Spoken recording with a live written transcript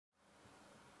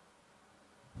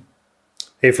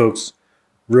Hey folks,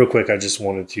 real quick, I just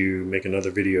wanted to make another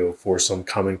video for some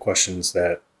common questions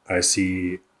that I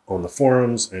see on the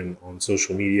forums and on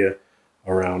social media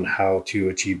around how to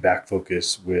achieve back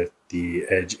focus with the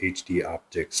EdgeHD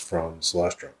optics from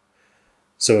Celestron.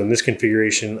 So in this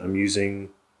configuration, I'm using,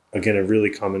 again, a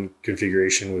really common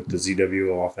configuration with the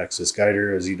ZWO off-axis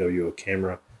guider, a ZWO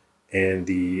camera, and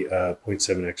the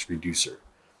 0.7x reducer.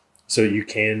 So you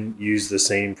can use the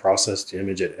same process to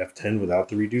image at f10 without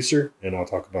the reducer, and I'll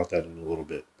talk about that in a little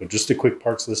bit. But just a quick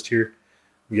parts list here.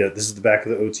 This is the back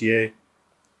of the OTA.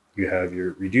 You have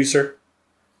your reducer.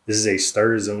 This is a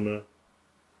Starizona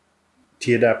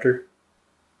T adapter,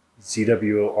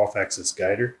 ZWO off-axis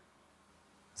guider,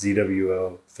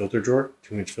 ZWO filter drawer,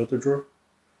 2-inch filter drawer,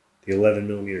 the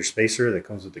 11mm spacer that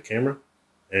comes with the camera,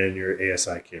 and your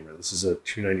ASI camera. This is a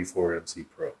 294 MC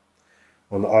Pro.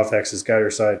 On the off-axis guider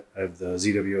side, I have the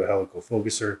ZWO helical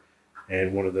focuser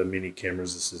and one of the mini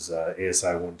cameras. This is ASI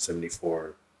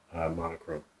 174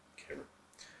 monochrome camera.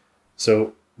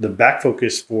 So the back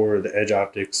focus for the Edge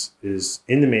optics is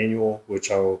in the manual,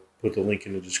 which I'll put the link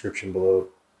in the description below.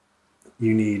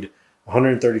 You need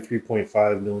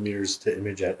 133.5 millimeters to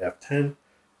image at f10,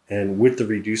 and with the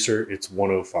reducer, it's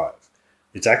 105.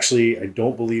 It's actually, I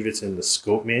don't believe it's in the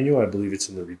scope manual. I believe it's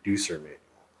in the reducer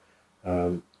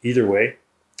manual. Either way,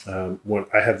 when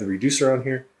I have the reducer on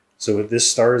here, so with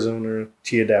this Starizona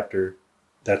T adapter,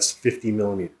 that's 50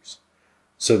 millimeters.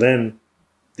 So then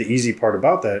the easy part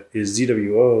about that is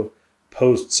ZWO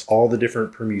posts all the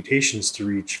different permutations to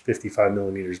reach 55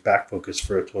 millimeters back focus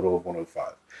for a total of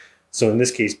 105. So in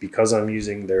this case, because I'm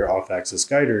using their off-axis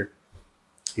guider,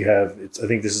 you have, I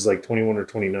think this is like 21 or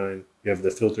 29. You have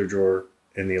the filter drawer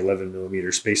and the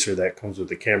 11mm spacer that comes with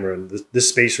the camera. And this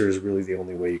spacer is really the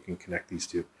only way you can connect these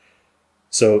two.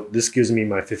 So this gives me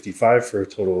my 55 for a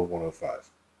total of 105.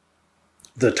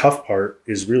 The tough part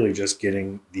is really just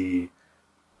getting the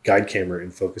guide camera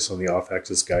in focus on the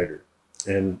off-axis guider.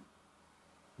 And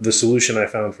the solution I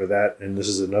found for that, and this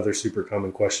is another super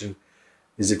common question,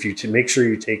 is if you make sure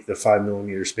you take the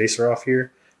 5mm spacer off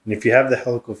here. And if you have the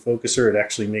helical focuser, it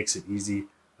actually makes it easy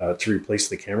to replace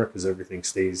the camera because everything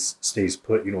stays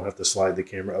put. You don't have to slide the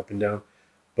camera up and down.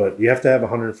 But you have to have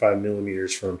 105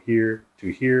 millimeters from here to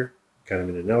here, kind of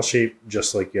in an L shape,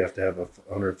 just like you have to have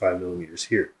 105 millimeters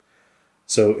here.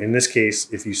 So in this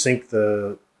case, if you sync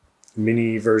the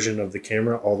mini version of the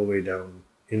camera all the way down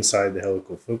inside the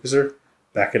helical focuser,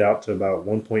 back it out to about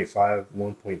 1.5,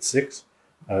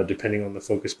 1.6, depending on the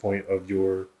focus point of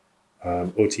your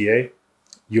OTA,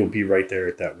 you'll be right there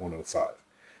at that 105.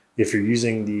 If you're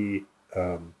using the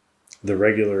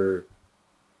regular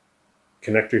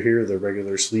connector here, the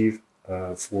regular sleeve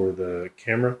for the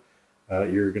camera,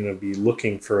 you're going to be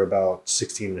looking for about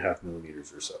 16.5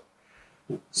 millimeters or so.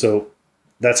 So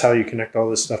that's how you connect all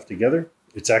this stuff together.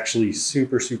 It's actually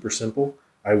super, super simple.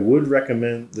 I would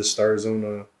recommend the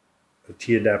Starizona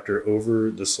T adapter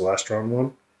over the Celestron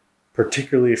one,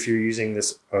 particularly if you're using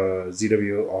this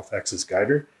ZWO off-axis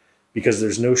guider, because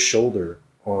there's no shoulder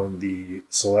on the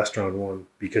Celestron one,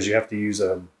 because you have to use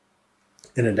an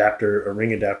adapter, a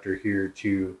ring adapter here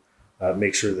to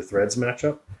make sure the threads match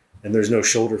up. And there's no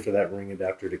shoulder for that ring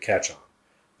adapter to catch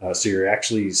on. So you're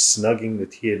actually snugging the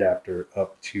T adapter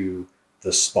up to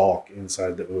the stalk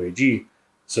inside the OAG.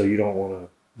 So you don't want to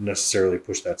necessarily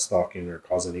push that stalk in or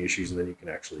cause any issues, and then you can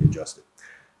actually adjust it.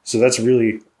 So that's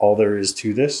really all there is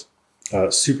to this.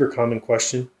 Super common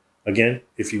question. Again,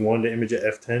 if you wanted to image at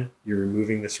f10, you're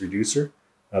removing this reducer.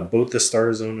 Both the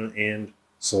Starizona and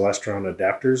Celestron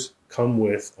adapters come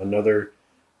with another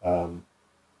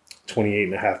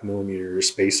 28.5 millimeter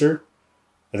spacer.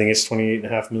 I think it's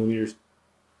 28.5 millimeters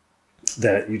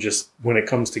that you just, when it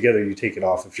comes together, you take it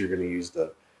off if you're going to use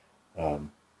the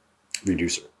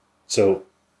reducer. So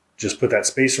just put that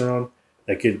spacer on.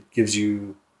 That gives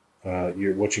you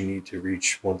what you need to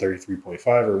reach 133.5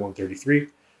 or 133,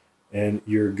 and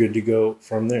you're good to go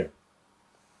from there.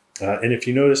 And if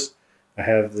you notice, I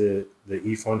have the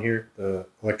EAF on here, the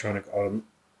electronic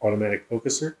automatic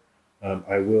focuser.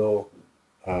 I will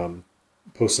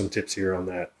post some tips here on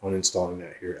that, on installing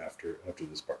that here after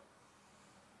this part.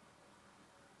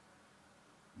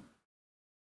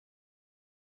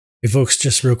 Hey folks,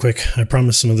 just real quick, I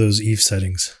promised some of those EAF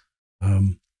settings.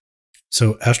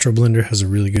 So AstroBlender has a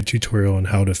really good tutorial on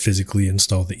how to physically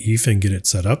install the EAF and get it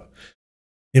set up.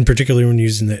 In particular, when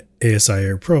using the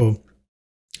ASIAir Pro,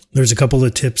 there's a couple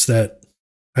of tips that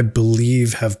I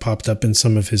believe have popped up in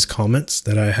some of his comments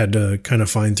that I had to kind of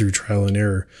find through trial and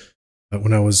error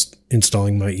when I was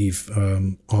installing my EAF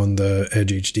on the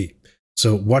EdgeHD.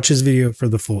 So watch his video for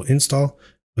the full install.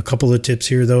 A couple of tips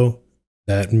here though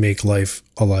that make life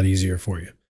a lot easier for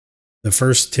you. The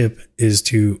first tip is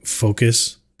to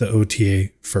focus the OTA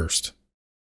first.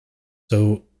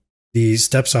 So the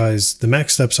step size, the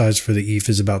max step size for the EAF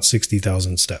is about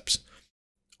 60,000 steps.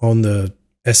 On the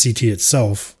SCT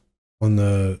itself, on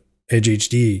the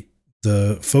EdgeHD,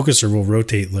 the focuser will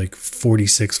rotate like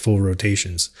 46 full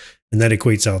rotations, and that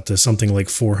equates out to something like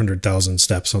 400,000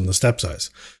 steps on the step size.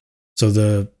 So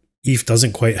the EAF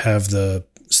doesn't quite have the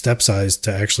step size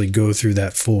to actually go through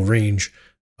that full range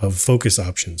of focus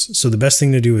options. So the best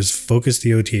thing to do is focus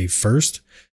the OTA first,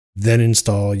 then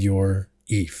install your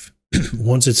EAF.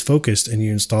 Once it's focused and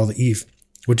you install the EAF,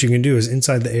 what you can do is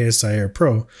inside the ASIAir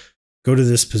Pro, go to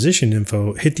this position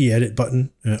info, hit the edit button.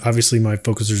 Obviously my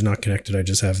focuser is not connected. I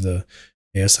just have the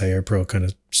ASIAir Pro kind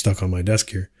of stuck on my desk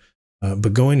here.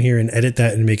 But go in here and edit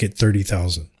that and make it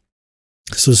 30,000.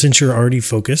 So since you're already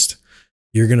focused,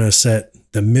 you're going to set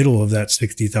the middle of that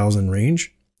 60,000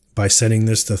 range by setting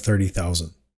this to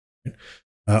 30,000.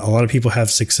 A lot of people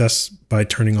have success by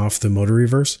turning off the motor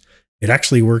reverse. It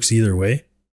actually works either way.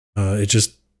 It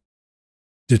just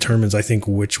determines, I think,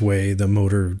 which way the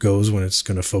motor goes when it's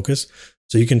going to focus.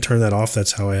 So you can turn that off.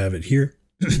 That's how I have it here.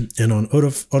 And on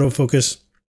autofocus,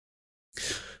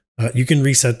 you can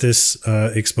reset this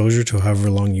exposure to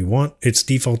however long you want. It's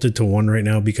defaulted to 1 right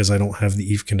now because I don't have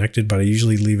the EAF connected, but I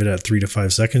usually leave it at 3 to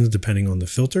 5 seconds depending on the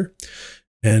filter.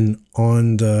 And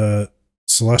on the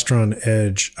Celestron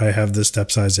Edge, I have the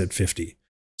step size at 50.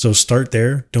 So start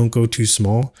there. Don't go too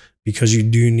small because you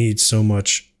do need so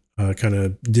much kind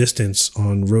of distance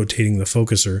on rotating the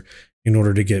focuser in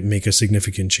order to make a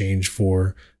significant change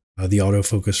for the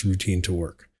autofocus routine to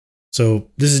work. So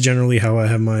this is generally how I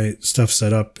have my stuff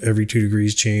set up: every 2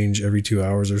 degrees change, every 2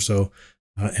 hours or so,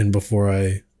 and before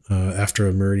after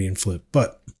a meridian flip.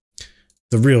 But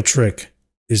the real trick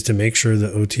is to make sure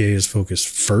the OTA is focused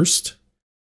first.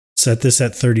 Set this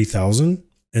at 30,000.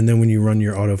 And then when you run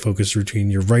your autofocus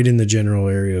routine, you're right in the general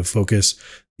area of focus.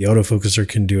 The autofocuser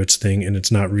can do its thing, and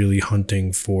it's not really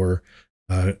hunting for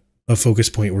a focus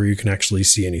point where you can actually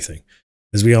see anything.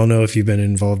 As we all know, if you've been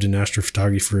involved in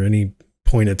astrophotography for any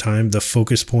point of time, the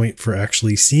focus point for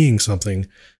actually seeing something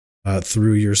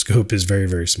through your scope is very,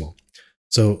 very small.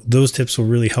 So those tips will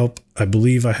really help. I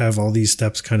believe I have all these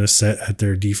steps kind of set at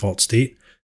their default state.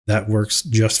 That works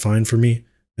just fine for me.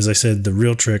 As I said, the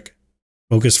real trick,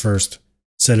 focus first,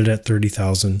 set it at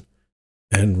 30,000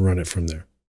 and run it from there.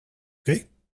 Okay,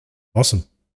 awesome.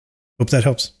 Hope that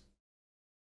helps.